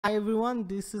Hi everyone,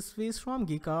 this is Fiz from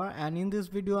Geekar, and in this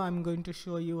video I'm going to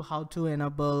show you how to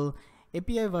enable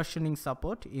API versioning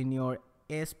support in your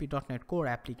ASP.NET Core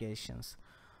applications.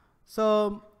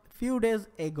 So few days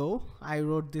ago I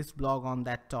wrote this blog on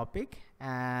that topic,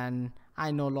 and I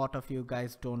know a lot of you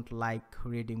guys don't like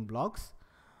reading blogs.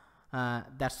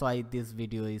 That's why this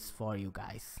video is for you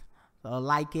guys. So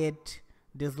like it,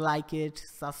 dislike it,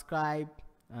 subscribe,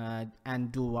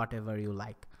 and do whatever you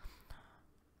like.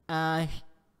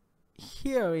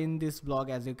 Here in this blog,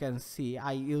 as you can see,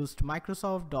 I used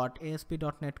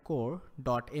Microsoft.ASP.NET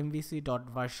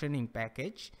Core.mvc.versioning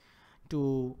package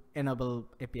to enable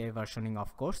API versioning,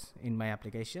 of course, in my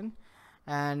application.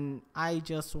 And I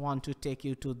just want to take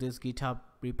you to this GitHub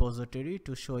repository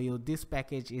to show you this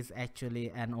package is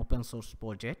actually an open source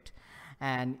project,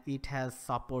 and it has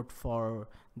support for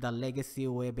the legacy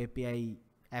web API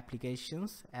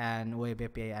applications and web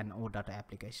API and OData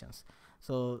applications.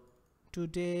 So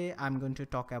today I'm going to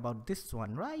talk about this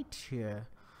one right here,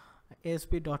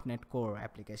 ASP.NET Core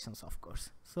applications, of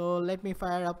course. So let me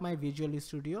fire up my Visual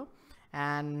Studio,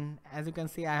 and as you can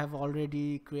see, I have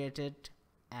already created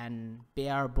an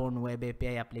bare-bone web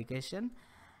API application,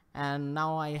 and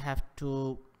now I have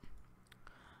to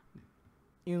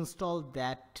install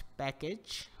that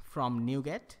package from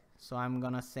NuGet. So I'm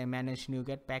gonna say manage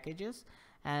NuGet packages,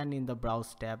 and in the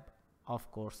browse tab,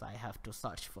 of course, I have to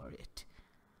search for it.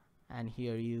 And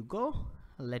here you go.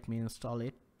 Let me install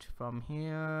it from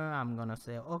here. I'm gonna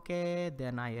say okay,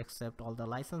 then I accept all the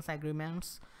license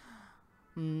agreements.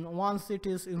 Once it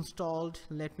is installed,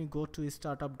 let me go to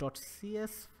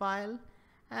startup.cs file,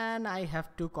 and I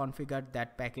have to configure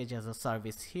that package as a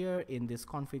service here in this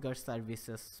configure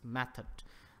services method.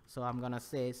 So I'm gonna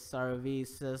say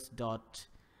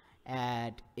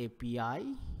services.add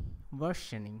API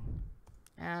versioning,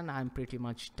 and I'm pretty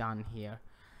much done here.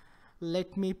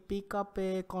 Let me pick up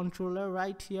a controller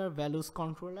right here, values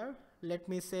controller. Let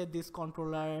me say this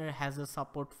controller has a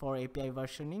support for API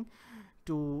versioning.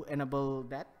 To enable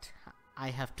that,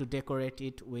 I have to decorate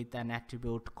it with an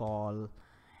attribute called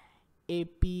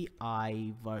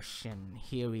API version.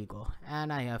 Here we go,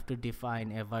 and I have to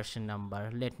define a version number.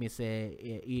 Let me say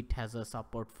it has a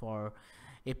support for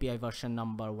API version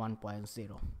number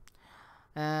 1.0.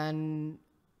 And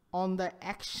on the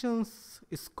actions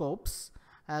scopes,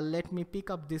 let me pick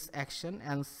up this action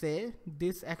and say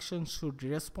this action should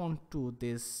respond to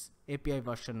this API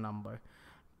version number.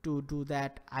 To do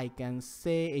that, I can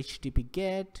say HTTP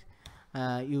get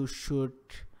you should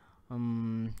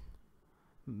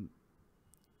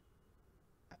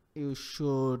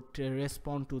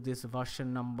respond to this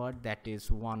version number, that is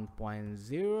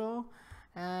 1.0,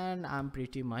 and I'm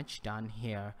pretty much done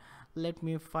here. Let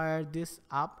me fire this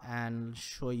up and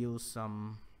show you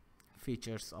some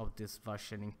features of this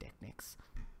versioning techniques.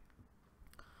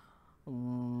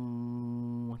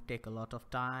 Take a lot of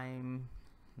time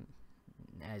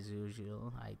as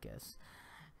usual, I guess.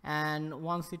 And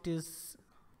once it is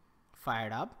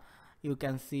fired up, you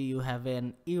can see you have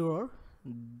an error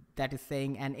that is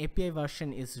saying an API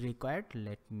version is required.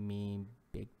 Let me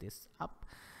pick this up.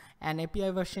 An API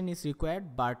version is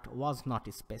required but was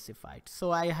not specified,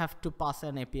 so I have to pass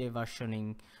an API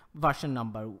version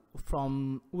number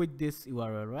from with this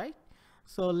URL, right?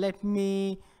 So let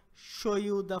me show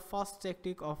you the first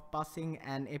technique of passing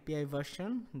an API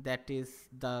version, that is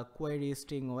the query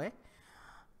string way.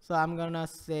 So I'm gonna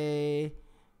say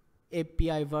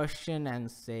API version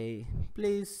and say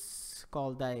please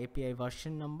call the API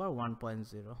version number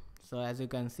 1.0. so as you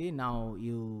can see, now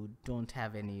you don't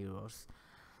have any errors.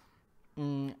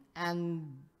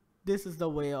 And this is the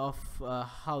way of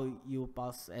how you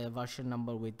pass a version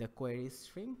number with the query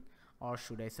string, or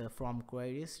should I say from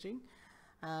query string.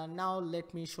 Now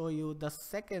let me show you the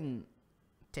second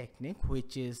technique,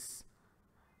 which is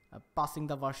passing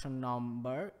the version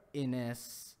number in a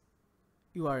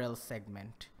URL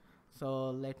segment. So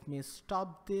let me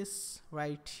stop this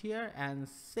right here and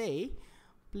say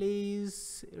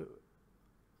please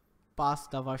pass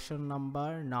the version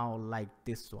number now, like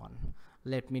this one.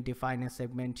 Let me define a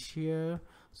segment here.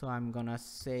 So I'm gonna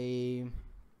say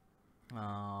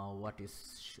what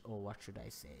should I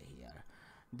say here?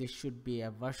 This should be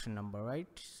a version number, right?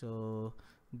 So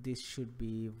this should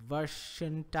be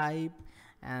version type,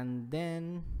 and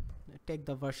then take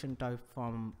the version type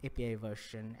from API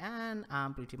version, and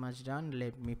I'm pretty much done.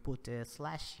 Let me put a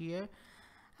slash here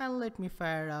and let me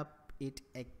fire up it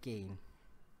again.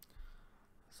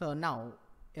 So now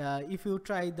if you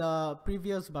try the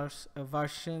previous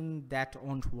version, that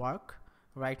won't work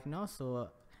right now. So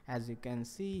as you can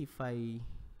see, if I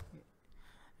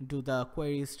do the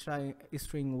query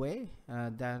string way,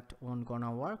 that won't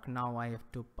gonna work. Now I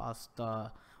have to pass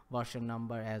the version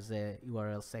number as a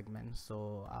URL segment.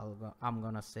 So I'm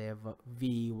gonna say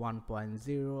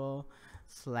v1.0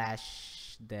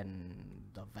 slash then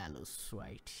the values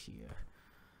right here.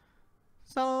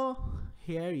 So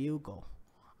here you go.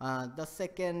 The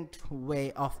second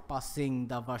way of passing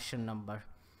the version number.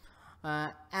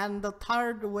 And the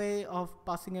third way of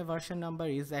passing a version number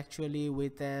is actually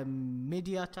with a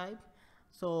media type.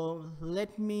 So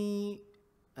let me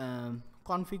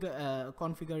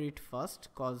configure it first,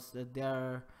 because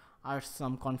there are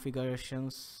some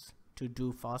configurations to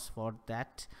do first for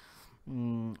that.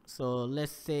 So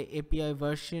let's say API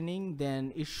versioning,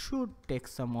 then it should take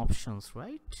some options,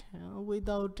 right?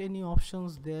 Without any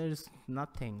options there's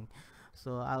nothing.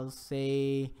 So I'll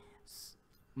say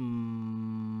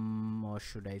or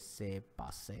should I say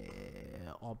pass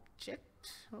a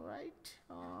object, right?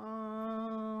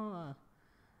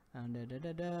 And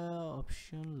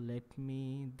option, let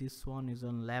me, this one is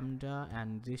on lambda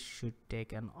and this should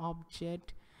take an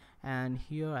object, and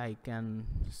here I can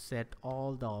set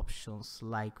all the options,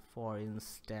 like for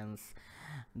instance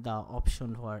the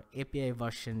option for API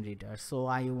version reader. So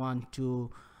I want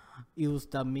to use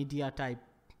the media type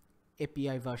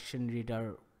API version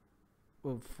reader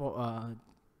for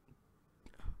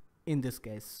in this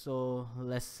case. So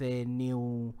let's say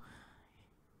new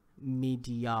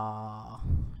media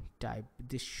type,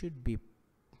 this should be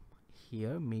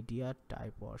here, media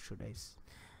type, or should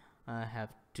I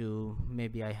have to,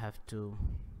 maybe I have to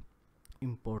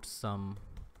import some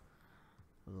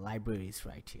libraries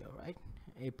right here, right?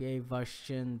 API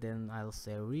version, then I'll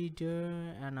say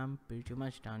reader, and I'm pretty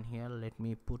much done here. Let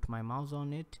me put my mouse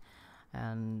on it,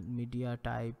 and media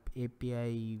type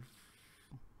API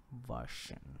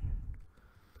version.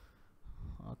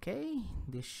 Okay,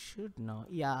 this should know.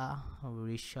 Yeah,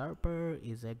 resharper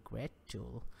is a great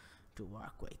tool to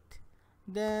work with.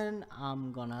 Then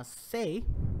I'm gonna say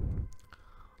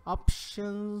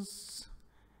options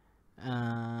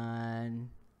and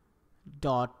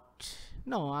dot.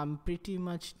 No, I'm pretty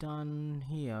much done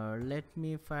here. Let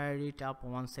me fire it up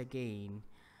once again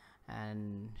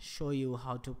and show you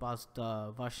how to pass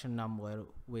the version number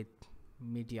with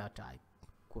media type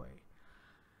query.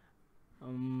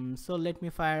 So let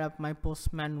me fire up my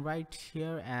Postman right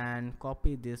here and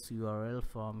copy this URL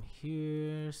from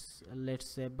here, let's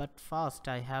say, but first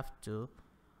I have to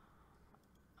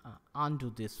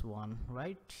undo this one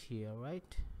right here,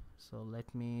 right? So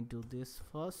let me do this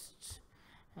first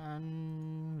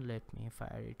and let me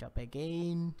fire it up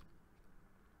again.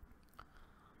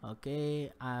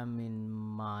 Okay, I'm in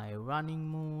my running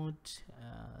mode.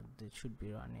 This should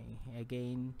be running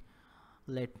again.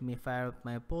 Let me fire up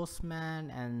my Postman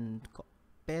and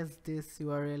paste this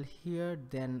URL here.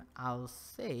 Then I'll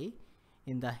say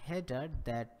in the header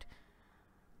that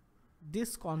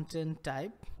this content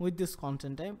type, with this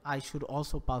content type I should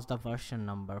also pass the version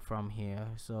number from here.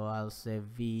 So I'll say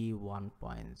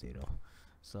v1.0.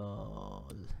 so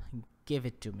give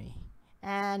it to me,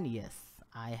 and yes,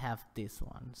 I have this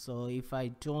one. So if I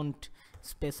don't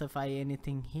specify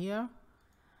anything here,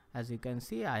 as you can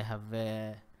see, I have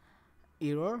a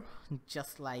error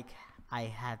just like I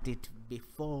had it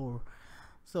before.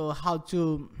 So how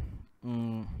to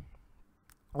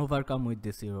overcome with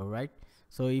this error, right?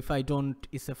 So if I don't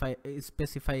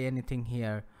specify anything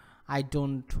here, I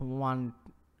don't want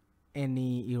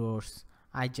any errors,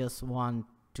 I just want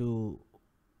to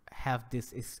have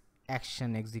this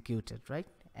action executed, right?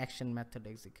 Action method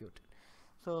executed.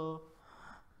 So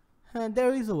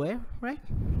there is a way, right?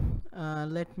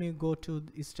 Let me go to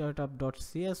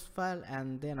startup.cs file,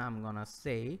 and then I'm gonna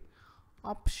say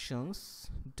options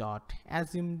dot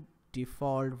assume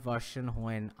default version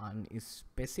when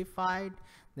unspecified.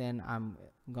 Then I'm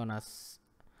gonna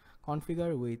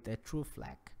configure with a true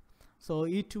flag. So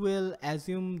it will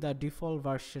assume the default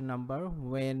version number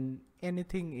when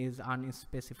anything is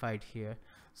unspecified here.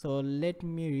 So let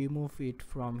me remove it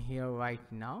from here right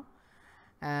now,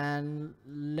 and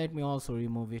let me also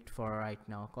remove it for right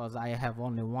now because I have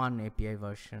only one API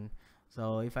version.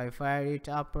 So if I fire it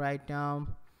up right now,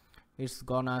 it's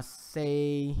gonna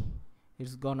say,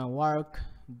 it's gonna work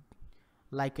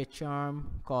like a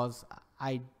charm because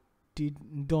I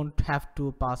don't have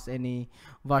to pass any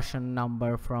version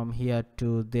number from here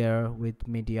to there with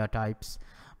media types.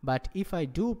 But if I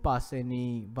do pass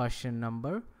any version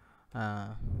number,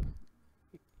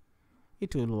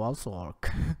 it will also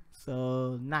work.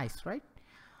 So nice, right?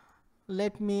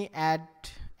 Let me add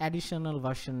additional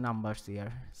version numbers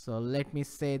here. So let me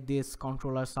say this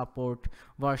controller support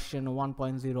version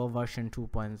 1.0, version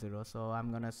 2.0. So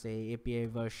I'm gonna say API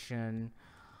version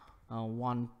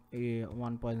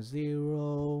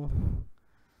 1.0,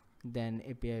 then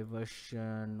API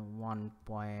version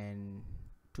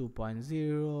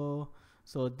 1.2.0.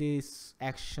 so this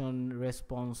action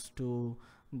responds to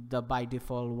the by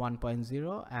default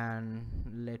 1.0, and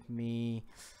let me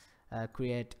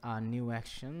create a new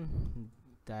action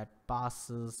that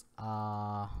passes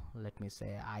let me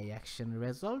say I action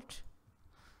result.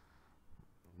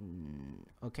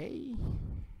 Okay,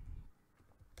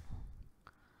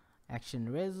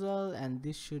 action result, and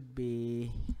this should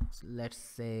be, let's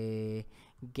say,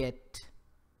 get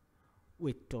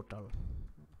with total.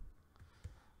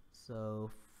 So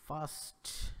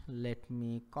first let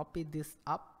me copy this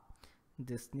up,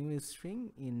 this new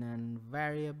string, in a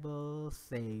variable,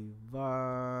 say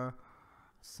var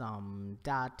some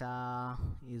data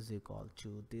is equal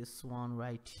to this one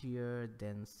right here,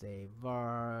 then say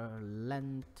var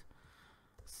length,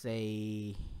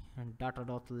 say data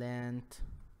dot length.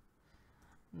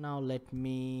 Now let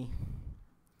me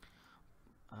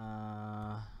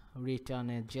return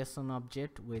a JSON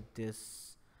object with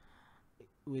these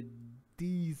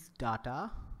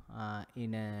data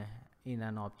in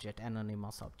an object,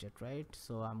 anonymous object, right?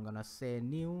 So I'm gonna say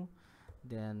new,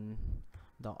 then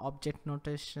the object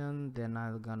notation, then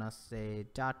I'm gonna say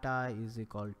data is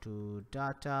equal to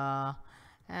data,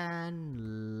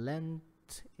 and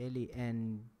length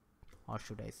len, or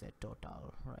should I say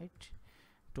total, right?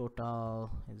 Total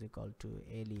is equal to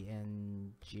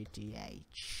length.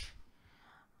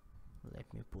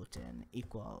 Let me put an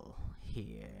equal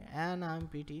here, and I'm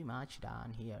pretty much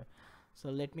done here. So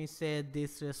let me say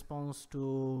this responds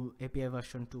to API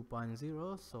version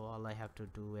 2.0. so all I have to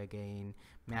do again,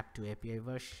 map to API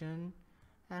version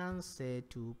and say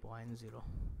 2.0.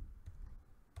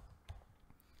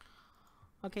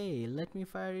 okay, let me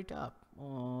fire it up.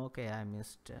 Okay, I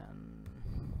missed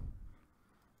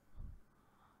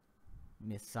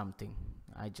something.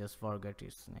 I just forgot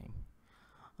its name.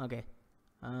 Okay,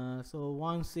 so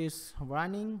once it's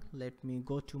running, let me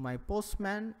go to my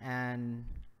Postman and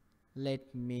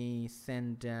let me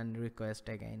send an request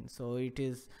again. So it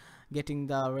is getting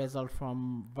the result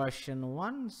from version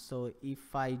 1. so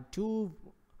if I do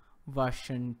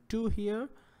version 2 here,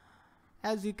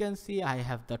 as you can see, I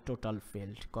have the total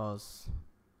field, because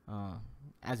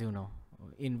as you know,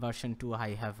 in version 2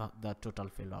 I have the total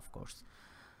field, of course.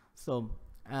 So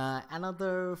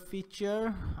another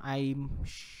feature I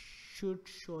should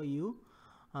show you,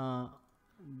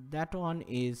 that one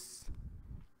is,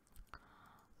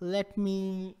 let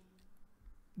me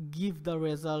give the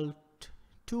result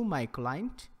to my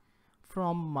client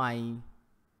from my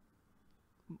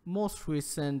most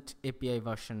recent API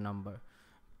version number.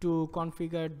 To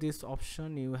configure this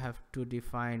option, you have to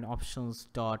define options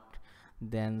dot,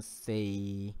 then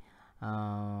say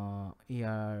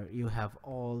here you have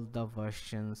all the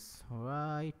versions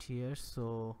right here.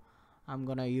 So I'm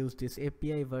gonna use this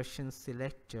API version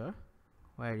selector.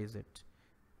 Where is it?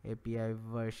 API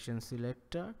version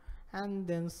selector, and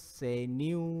then say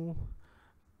new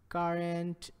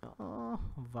current,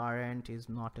 variant is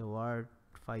not a word,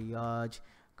 Fayaj,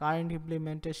 current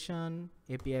implementation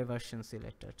API version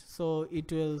selected. So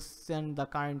it will send the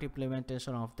current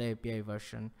implementation of the API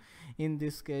version, in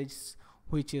this case,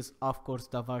 which is of course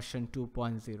the version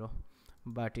 2.0,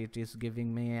 but it is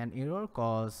giving me an error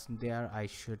cause there I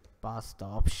should pass the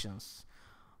options.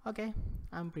 Okay,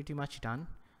 I'm pretty much done.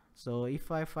 So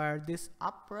if I fire this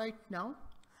up right now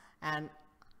and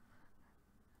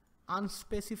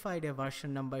unspecified a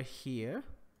version number here,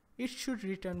 it should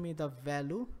return me the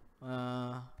value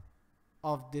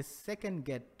of this second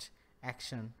get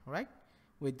action, right,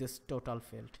 with this total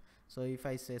field. So if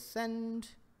I say send,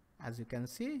 as you can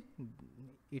see,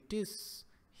 it is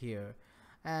here.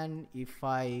 And if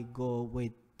I go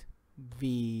with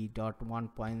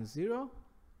v.1.0,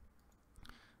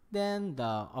 then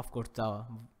of course the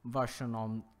version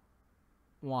on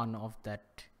 1 of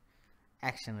that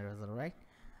action result, right?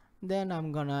 Then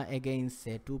I'm gonna again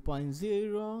say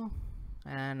 2.0,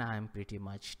 and I'm pretty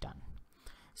much done.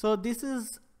 So this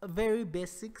is very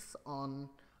basics on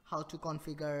how to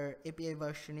configure API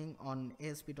versioning on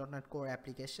ASP.NET Core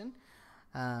application.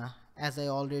 As I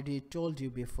already told you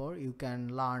before, you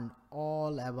can learn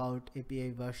all about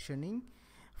API versioning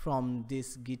from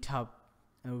this GitHub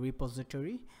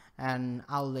repository, and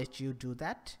I'll let you do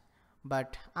that.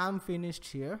 But I'm finished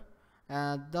here.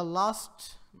 The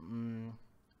last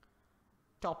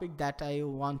topic that I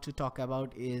want to talk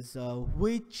about is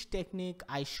which technique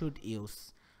I should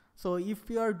use. So if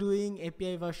you are doing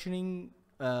API versioning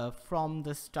from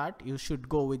the start, you should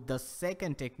go with the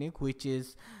second technique, which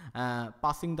is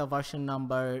passing the version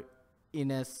number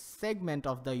in a segment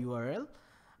of the URL.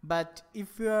 But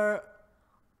if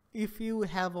you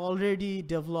have already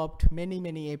developed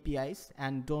many APIs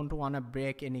and don't want to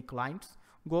break any clients,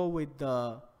 go with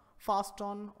the first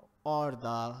one or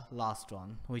the last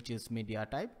one, which is media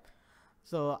type.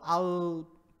 So I'll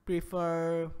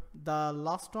prefer the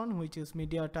last one, which is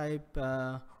media type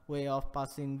way of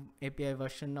passing API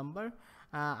version number.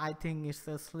 I think it's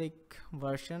a slick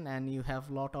version and you have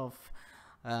lot of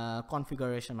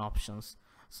configuration options.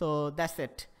 So that's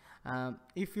it.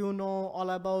 If you know all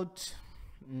about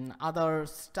other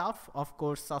stuff, of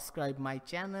course subscribe my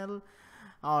channel,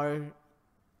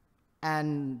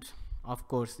 and of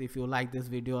course if you like this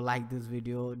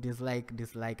video,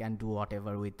 dislike and do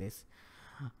whatever with this.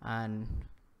 And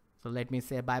so let me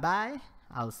say bye bye.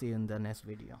 I'll see you in the next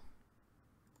video.